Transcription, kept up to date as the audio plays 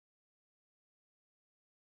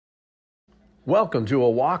Welcome to A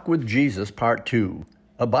Walk with Jesus Part 2,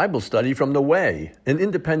 a Bible study from The Way, an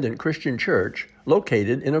independent Christian church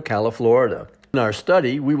located in Ocala, Florida. In our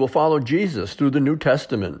study, we will follow Jesus through the New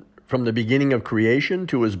Testament, from the beginning of creation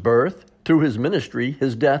to his birth, through his ministry,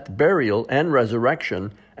 his death, burial, and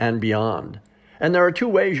resurrection, and beyond. And there are two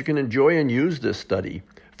ways you can enjoy and use this study.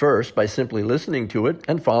 First, by simply listening to it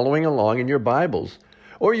and following along in your Bibles.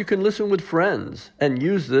 Or you can listen with friends and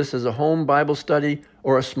use this as a home Bible study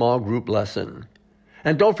or a small group lesson.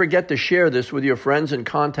 And don't forget to share this with your friends and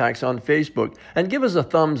contacts on Facebook and give us a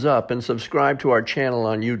thumbs up and subscribe to our channel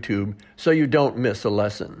on YouTube so you don't miss a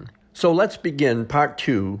lesson. So let's begin Part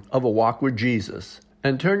 2 of A Walk with Jesus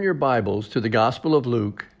and turn your Bibles to the Gospel of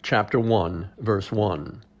Luke, chapter 1, verse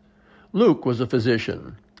 1. Luke was a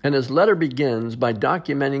physician, and his letter begins by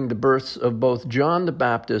documenting the births of both John the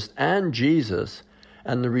Baptist and Jesus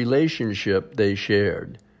and the relationship they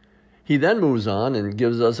shared. He then moves on and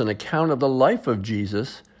gives us an account of the life of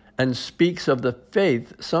Jesus and speaks of the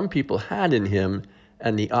faith some people had in him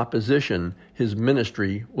and the opposition his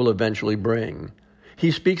ministry will eventually bring. He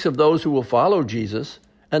speaks of those who will follow Jesus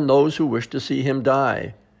and those who wish to see him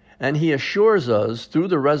die. And he assures us through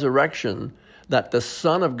the resurrection that the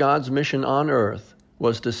Son of God's mission on earth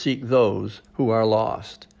was to seek those who are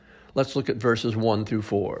lost. Let's look at verses 1 through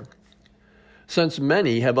 4. Since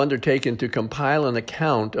many have undertaken to compile an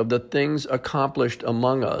account of the things accomplished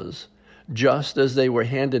among us, just as they were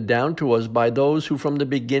handed down to us by those who from the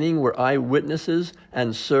beginning were eyewitnesses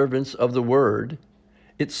and servants of the word,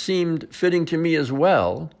 it seemed fitting to me as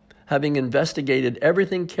well, having investigated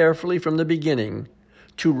everything carefully from the beginning,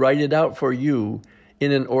 to write it out for you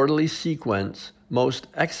in an orderly sequence, most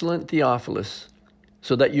excellent Theophilus,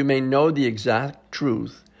 so that you may know the exact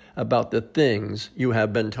truth about the things you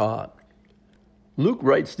have been taught. Luke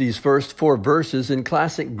writes these first 4 verses in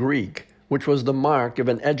classic Greek, which was the mark of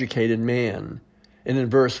an educated man. And in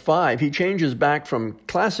verse 5, he changes back from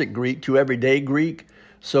classic Greek to everyday Greek,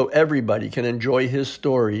 so everybody can enjoy his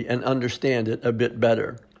story and understand it a bit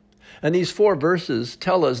better. And these 4 verses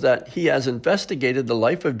tell us that he has investigated the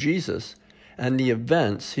life of Jesus and the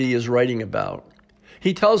events he is writing about.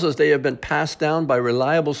 He tells us they have been passed down by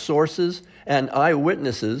reliable sources and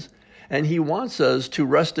eyewitnesses, and he wants us to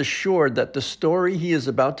rest assured that the story he is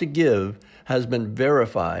about to give has been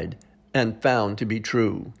verified and found to be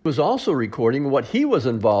true. He was also recording what he was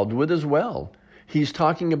involved with as well. He's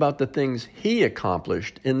talking about the things he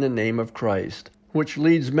accomplished in the name of Christ, which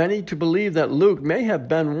leads many to believe that Luke may have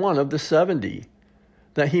been one of the 70,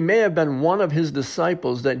 that he may have been one of his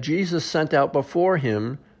disciples that Jesus sent out before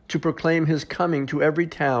him to proclaim his coming to every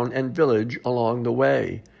town and village along the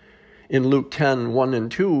way. In Luke 10, 1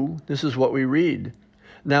 and 2, this is what we read.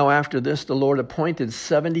 Now after this, the Lord appointed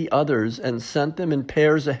 70 others and sent them in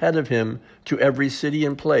pairs ahead of him to every city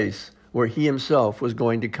and place where he himself was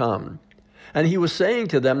going to come. And he was saying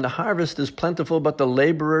to them, the harvest is plentiful, but the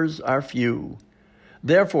laborers are few.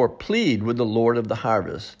 Therefore plead with the Lord of the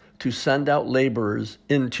harvest to send out laborers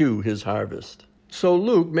into his harvest. So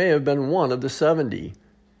Luke may have been one of the 70.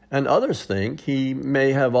 And others think he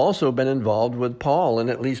may have also been involved with Paul in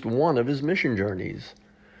at least one of his mission journeys.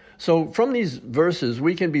 So from these verses,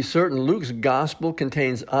 we can be certain Luke's gospel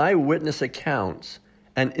contains eyewitness accounts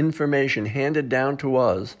and information handed down to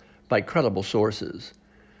us by credible sources.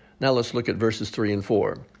 Now let's look at verses 3 and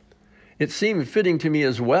 4. It seemed fitting to me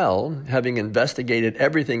as well, having investigated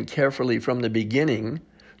everything carefully from the beginning,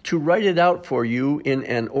 to write it out for you in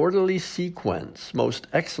an orderly sequence, most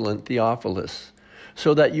excellent Theophilus,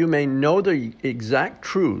 so that you may know the exact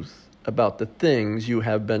truth about the things you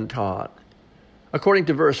have been taught. According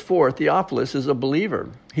to verse 4, Theophilus is a believer.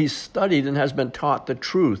 He's studied and has been taught the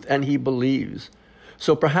truth, and he believes.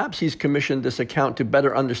 So perhaps he's commissioned this account to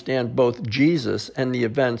better understand both Jesus and the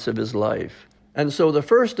events of his life. And so the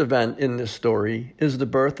first event in this story is the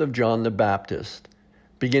birth of John the Baptist,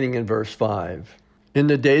 beginning in verse 5. In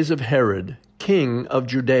the days of Herod, king of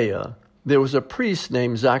Judea, there was a priest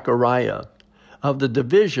named Zachariah, of the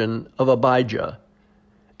division of Abijah.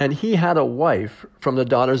 And he had a wife from the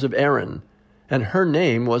daughters of Aaron, and her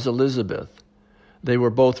name was Elizabeth. They were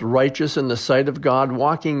both righteous in the sight of God,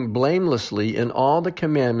 walking blamelessly in all the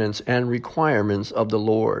commandments and requirements of the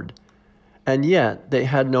Lord. And yet they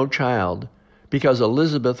had no child, because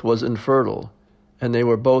Elizabeth was infertile, and they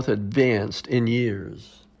were both advanced in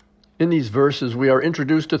years. In these verses, we are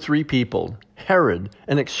introduced to 3 people. Herod,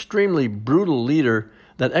 an extremely brutal leader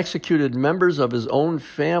that executed members of his own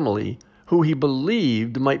family who he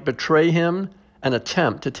believed might betray him and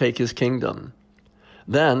attempt to take his kingdom.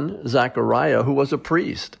 Then Zachariah, who was a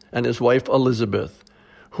priest, and his wife Elizabeth,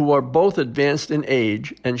 who are both advanced in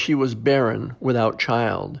age, and she was barren without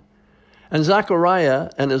child. And Zechariah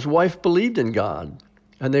and his wife believed in God,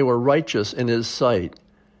 and they were righteous in his sight,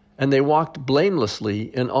 and they walked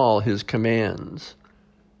blamelessly in all his commands.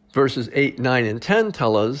 Verses 8, 9, and 10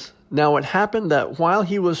 tell us, "Now it happened that while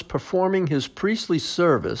he was performing his priestly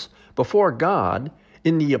service before God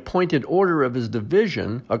in the appointed order of his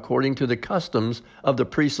division, according to the customs of the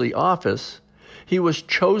priestly office, he was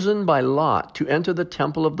chosen by lot to enter the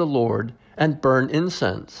temple of the Lord and burn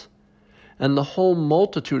incense. And the whole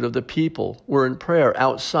multitude of the people were in prayer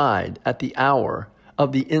outside at the hour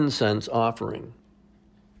of the incense offering."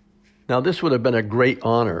 Now this would have been a great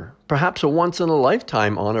honor, perhaps a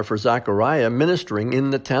once-in-a-lifetime honor for Zechariah ministering in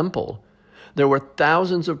the temple. There were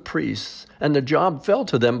thousands of priests, and the job fell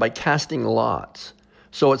to them by casting lots.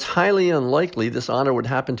 So it's highly unlikely this honor would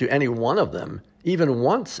happen to any one of them, even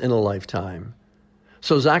once in a lifetime.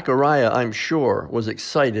 So Zechariah, I'm sure, was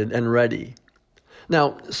excited and ready.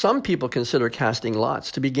 Now, some people consider casting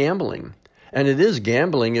lots to be gambling, and it is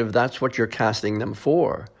gambling if that's what you're casting them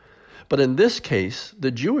for. But in this case,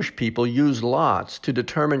 the Jewish people used lots to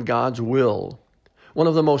determine God's will. One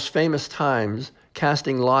of the most famous times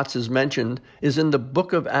casting lots is mentioned is in the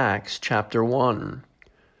book of Acts, chapter 1,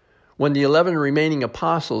 when the 11 remaining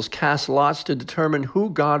apostles cast lots to determine who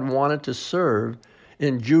God wanted to serve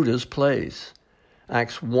in Judah's place.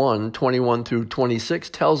 Acts 1, 21 through 26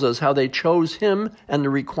 tells us how they chose him and the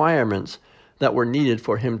requirements that were needed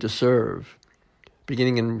for him to serve.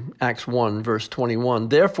 Beginning in Acts 1, verse 21,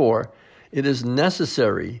 "Therefore, it is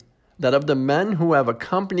necessary that of the men who have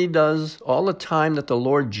accompanied us all the time that the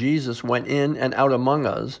Lord Jesus went in and out among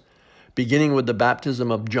us, beginning with the baptism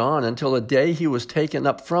of John until the day he was taken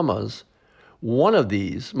up from us, one of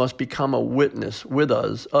these must become a witness with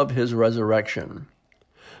us of his resurrection."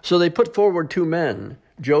 So they put forward 2 men,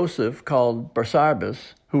 Joseph, called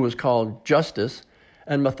Barsabas, who was called Justus,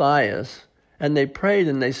 and Matthias, and they prayed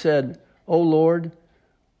and they said, "O Lord,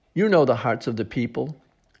 you know the hearts of the people.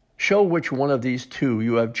 Show which one of these 2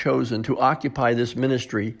 you have chosen to occupy this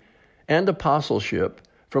ministry and apostleship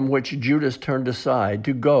from which Judas turned aside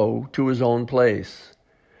to go to his own place."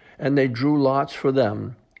 And they drew lots for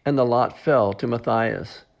them, and the lot fell to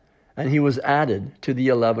Matthias, and he was added to the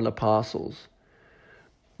 11 apostles.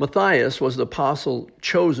 Matthias was the apostle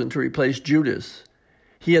chosen to replace Judas.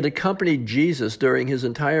 He had accompanied Jesus during his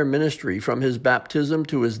entire ministry, from his baptism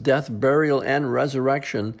to his death, burial, and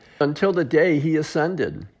resurrection, until the day he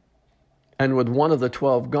ascended. And with one of the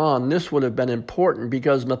 12 gone, this would have been important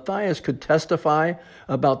because Matthias could testify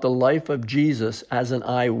about the life of Jesus as an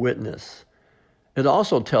eyewitness. It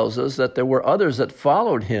also tells us that there were others that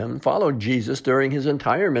followed Jesus during his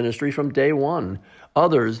entire ministry from day one,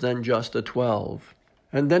 others than just the 12.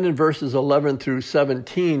 And then in verses 11 through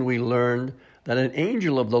 17, we learned that an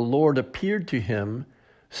angel of the Lord appeared to him,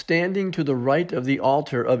 standing to the right of the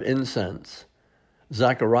altar of incense.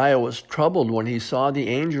 Zechariah was troubled when he saw the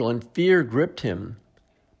angel, and fear gripped him.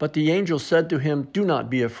 But the angel said to him, "Do not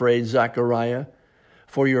be afraid, Zechariah,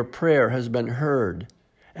 for your prayer has been heard,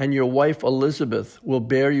 and your wife Elizabeth will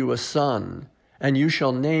bear you a son, and you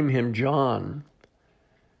shall name him John.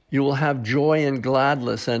 You will have joy and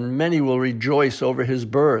gladness, and many will rejoice over his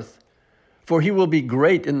birth. For he will be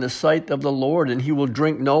great in the sight of the Lord, and he will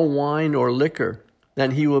drink no wine or liquor,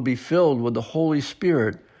 and he will be filled with the Holy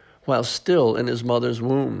Spirit while still in his mother's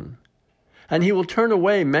womb. And he will turn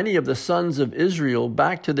away many of the sons of Israel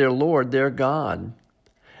back to their Lord their God.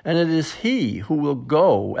 And it is he who will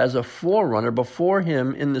go as a forerunner before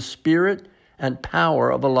him in the spirit and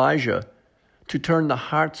power of Elijah, to turn the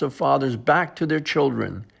hearts of fathers back to their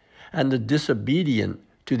children, and the disobedient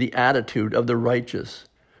to the attitude of the righteous,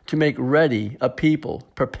 to make ready a people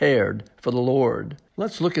prepared for the Lord."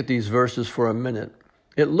 Let's look at these verses for a minute.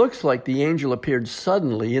 It looks like the angel appeared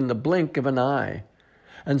suddenly in the blink of an eye,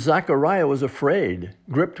 and Zechariah was afraid,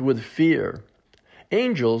 gripped with fear.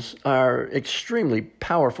 Angels are extremely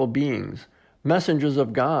powerful beings, messengers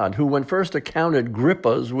of God, who when first encountered grip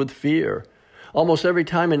us with fear. Almost every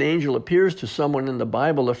time an angel appears to someone in the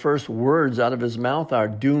Bible, the first words out of his mouth are,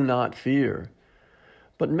 "Do not fear."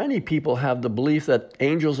 But many people have the belief that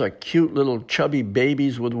angels are cute little chubby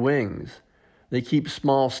babies with wings. They keep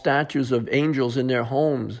small statues of angels in their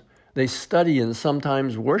homes. They study and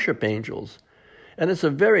sometimes worship angels. And it's a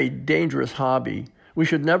very dangerous hobby. We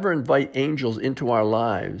should never invite angels into our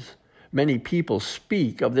lives. Many people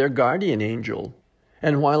speak of their guardian angel.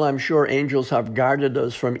 And while I'm sure angels have guarded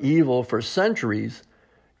us from evil for centuries,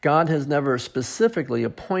 God has never specifically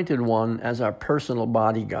appointed one as our personal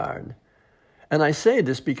bodyguard. And I say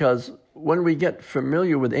this because when we get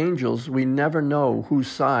familiar with angels, we never know whose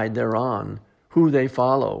side they're on, who they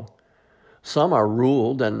follow. Some are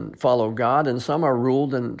ruled and follow God, and some are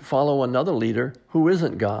ruled and follow another leader who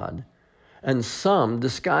isn't God. And some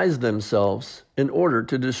disguise themselves in order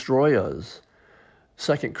to destroy us.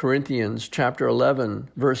 2 Corinthians chapter 11,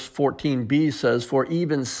 verse 14b says, "For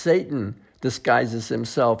even Satan disguises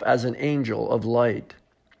himself as an angel of light."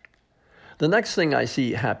 The next thing I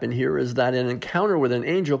see happen here is that an encounter with an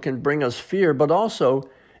angel can bring us fear, but also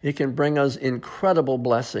it can bring us incredible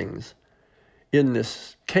blessings. In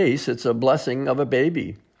this case, it's a blessing of a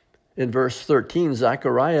baby. In verse 13,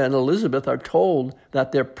 Zechariah and Elizabeth are told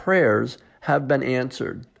that their prayers have been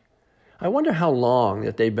answered. I wonder how long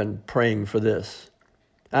that they've been praying for this.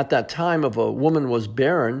 At that time, if a woman was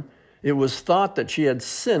barren, it was thought that she had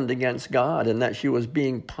sinned against God and that she was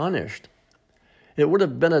being punished. It would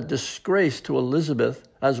have been a disgrace to Elizabeth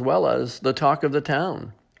as well as the talk of the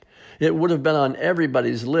town. It would have been on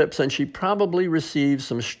everybody's lips, and she probably received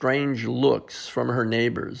some strange looks from her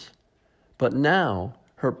neighbors. But now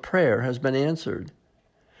her prayer has been answered.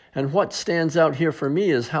 And what stands out here for me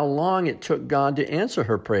is how long it took God to answer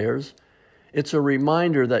her prayers. It's a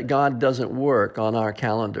reminder that God doesn't work on our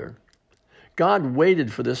calendar. God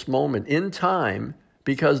waited for this moment in time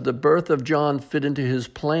because the birth of John fit into his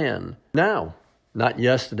plan. Now, not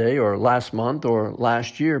yesterday or last month or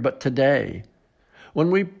last year, but today.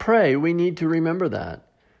 When we pray, we need to remember that.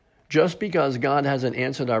 Just because God hasn't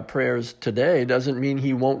answered our prayers today doesn't mean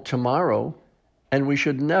he won't tomorrow, and we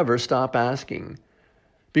should never stop asking.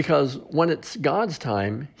 Because when it's God's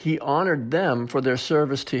time, he honored them for their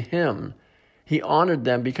service to him. He honored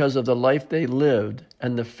them because of the life they lived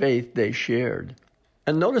and the faith they shared.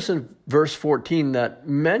 And notice in verse 14 that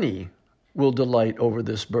many will delight over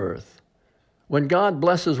this birth. When God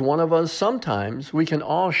blesses one of us, sometimes we can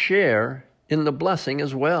all share in the blessing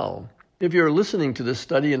as well. If you're listening to this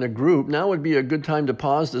study in a group, now would be a good time to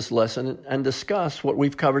pause this lesson and discuss what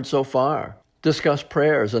we've covered so far. Discuss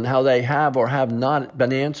prayers and how they have or have not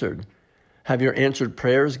been answered. Have your answered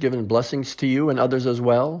prayers given blessings to you and others as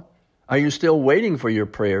well? Are you still waiting for your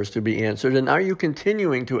prayers to be answered, and are you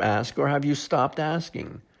continuing to ask, or have you stopped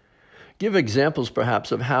asking? Give examples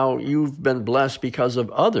perhaps of how you've been blessed because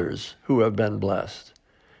of others who have been blessed.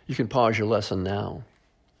 You can pause your lesson now.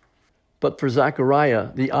 But for Zechariah,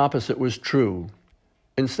 the opposite was true.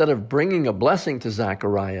 Instead of bringing a blessing to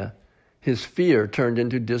Zechariah, his fear turned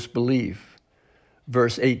into disbelief.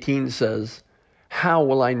 Verse 18 says, "How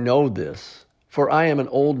will I know this? For I am an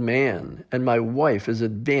old man, and my wife is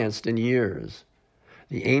advanced in years."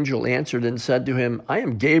 The angel answered and said to him, "I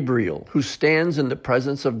am Gabriel, who stands in the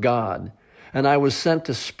presence of God, and I was sent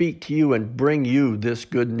to speak to you and bring you this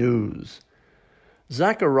good news."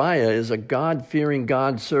 Zechariah is a God-fearing,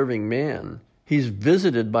 God-serving man. He's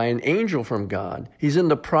visited by an angel from God. He's in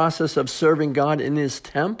the process of serving God in his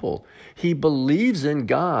temple. He believes in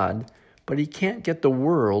God, but he can't get the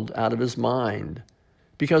world out of his mind.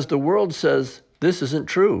 Because the world says, this isn't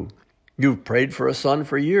true. You've prayed for a son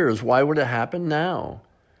for years. Why would it happen now?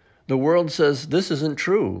 The world says, this isn't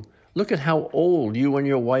true. Look at how old you and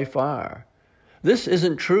your wife are. This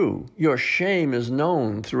isn't true. Your shame is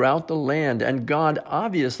known throughout the land, and God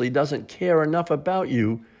obviously doesn't care enough about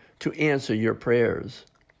you to answer your prayers.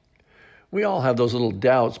 We all have those little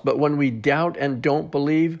doubts, but when we doubt and don't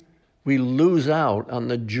believe, we lose out on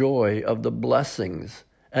the joy of the blessings.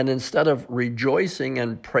 And instead of rejoicing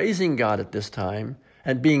and praising God at this time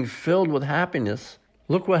and being filled with happiness,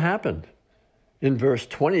 look what happened. In verse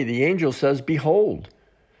 20, the angel says, "Behold,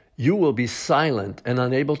 you will be silent and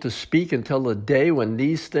unable to speak until the day when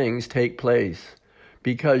these things take place,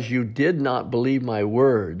 because you did not believe my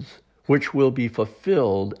words, which will be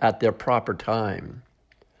fulfilled at their proper time."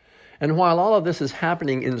 And while all of this is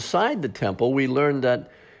happening inside the temple, we learn that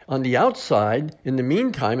on the outside, in the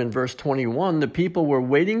meantime, in verse 21, the people were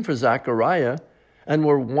waiting for Zechariah and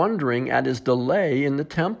were wondering at his delay in the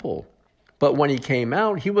temple. But when he came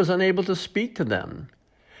out, he was unable to speak to them.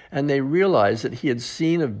 And they realized that he had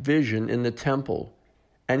seen a vision in the temple.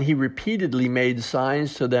 And he repeatedly made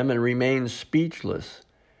signs to them and remained speechless.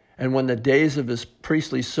 And when the days of his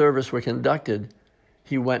priestly service were conducted,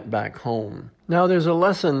 he went back home. Now there's a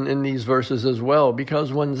lesson in these verses as well,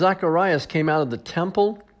 because when Zacharias came out of the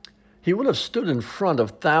temple, he would have stood in front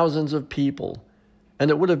of thousands of people, and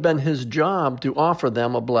it would have been his job to offer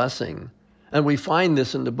them a blessing. And we find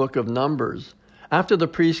this in the book of Numbers. After the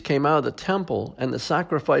priest came out of the temple and the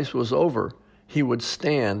sacrifice was over, he would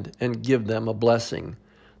stand and give them a blessing.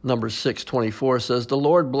 Numbers 6:24 says, "The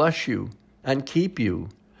Lord bless you and keep you.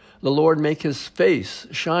 The Lord make his face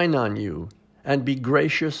shine on you and be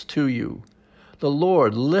gracious to you. The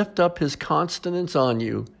Lord lift up his countenance on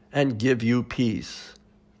you and give you peace."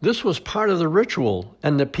 This was part of the ritual,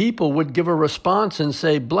 and the people would give a response and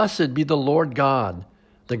say, "Blessed be the Lord God,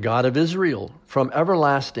 the God of Israel, from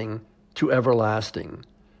everlasting to everlasting."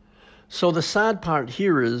 So the sad part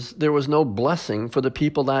here is there was no blessing for the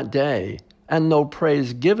people that day, and no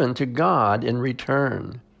praise given to God in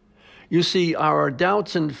return. You see, our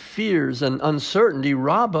doubts and fears and uncertainty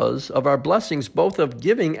rob us of our blessings, both of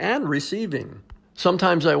giving and receiving.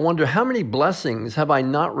 Sometimes I wonder, how many blessings have I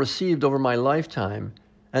not received over my lifetime,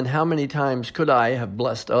 and how many times could I have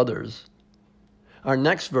blessed others? Our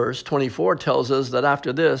next verse, 24, tells us that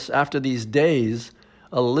after these days,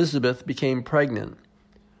 Elizabeth became pregnant.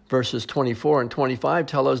 Verses 24 and 25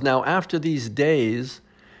 tell us, now after these days,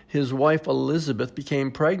 his wife Elizabeth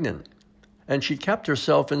became pregnant, and she kept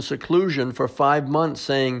herself in seclusion for 5 months,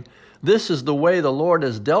 saying, "This is the way the Lord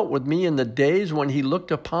has dealt with me in the days when he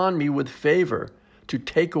looked upon me with favor to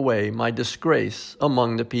take away my disgrace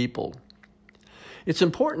among the people." It's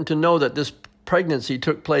important to know that this pregnancy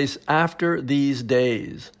took place after these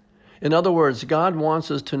days. In other words, God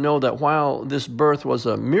wants us to know that while this birth was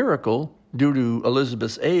a miracle due to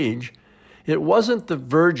Elizabeth's age, it wasn't the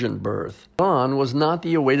virgin birth. John was not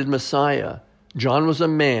the awaited Messiah. John was a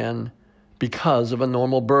man because of a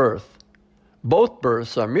normal birth. Both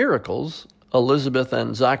births are miracles. Elizabeth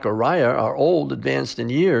and Zachariah are old, advanced in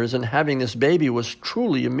years, and having this baby was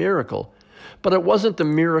truly a miracle. But it wasn't the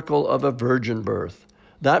miracle of a virgin birth.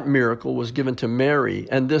 That miracle was given to Mary,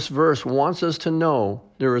 and this verse wants us to know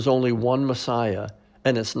there is only one Messiah,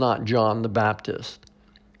 and it's not John the Baptist.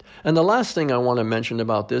 And the last thing I want to mention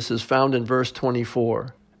about this is found in verse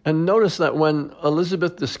 24. And notice that when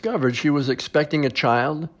Elizabeth discovered she was expecting a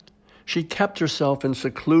child, she kept herself in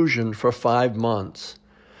seclusion for 5 months.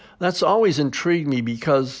 That's always intrigued me,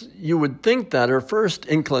 because you would think that her first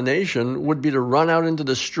inclination would be to run out into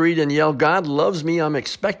the street and yell, "God loves me, I'm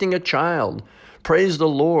expecting a child. Praise the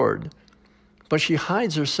Lord." But she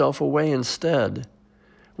hides herself away instead.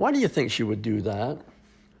 Why do you think she would do that?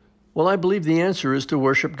 Well, I believe the answer is to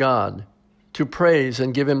worship God, to praise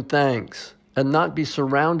and give him thanks, and not be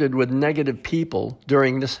surrounded with negative people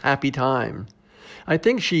during this happy time. I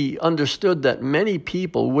think she understood that many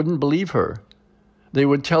people wouldn't believe her. They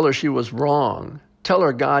would tell her she was wrong, tell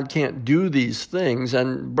her God can't do these things,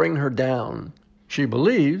 and bring her down. She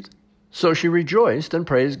believed, so she rejoiced and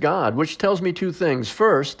praised God, which tells me 2 things.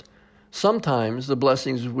 First, sometimes the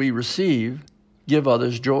blessings we receive give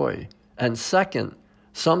others joy. And second,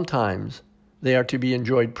 sometimes they are to be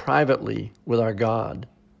enjoyed privately with our God.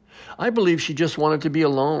 I believe she just wanted to be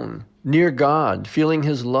alone, near God, feeling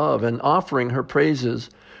his love and offering her praises,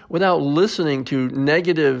 without listening to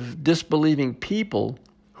negative, disbelieving people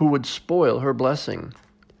who would spoil her blessing.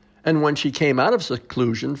 And when she came out of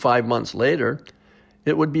seclusion 5 months later,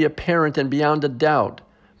 it would be apparent and beyond a doubt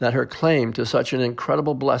that her claim to such an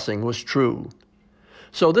incredible blessing was true.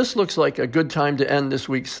 So this looks like a good time to end this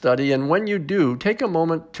week's study, and when you do, take a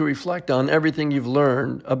moment to reflect on everything you've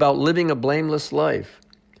learned about living a blameless life.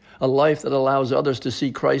 A life that allows others to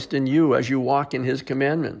see Christ in you as you walk in his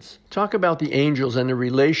commandments. Talk about the angels and the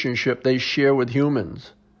relationship they share with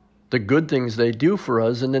humans, the good things they do for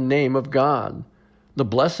us in the name of God, the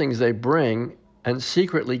blessings they bring and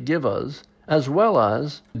secretly give us, as well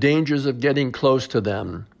as dangers of getting close to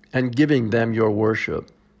them and giving them your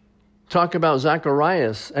worship. Talk about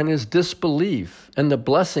Zacharias and his disbelief and the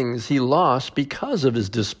blessings he lost because of his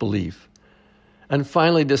disbelief. And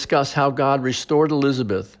finally discuss how God restored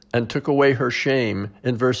Elizabeth and took away her shame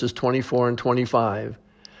in verses 24 and 25,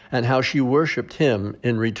 and how she worshiped him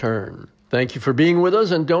in return. Thank you for being with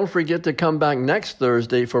us, and don't forget to come back next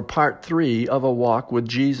Thursday for part 3 of A Walk with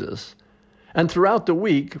Jesus. And throughout the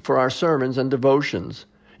week for our sermons and devotions.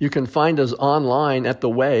 You can find us online at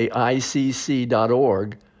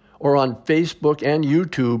thewayicc.org or on Facebook and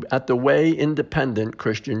YouTube at The Way Independent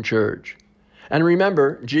Christian Church. And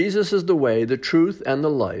remember, Jesus is the way, the truth, and the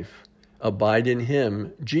life. Abide in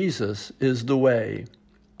him. Jesus is the way.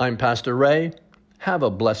 I'm Pastor Ray. Have a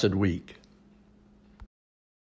blessed week.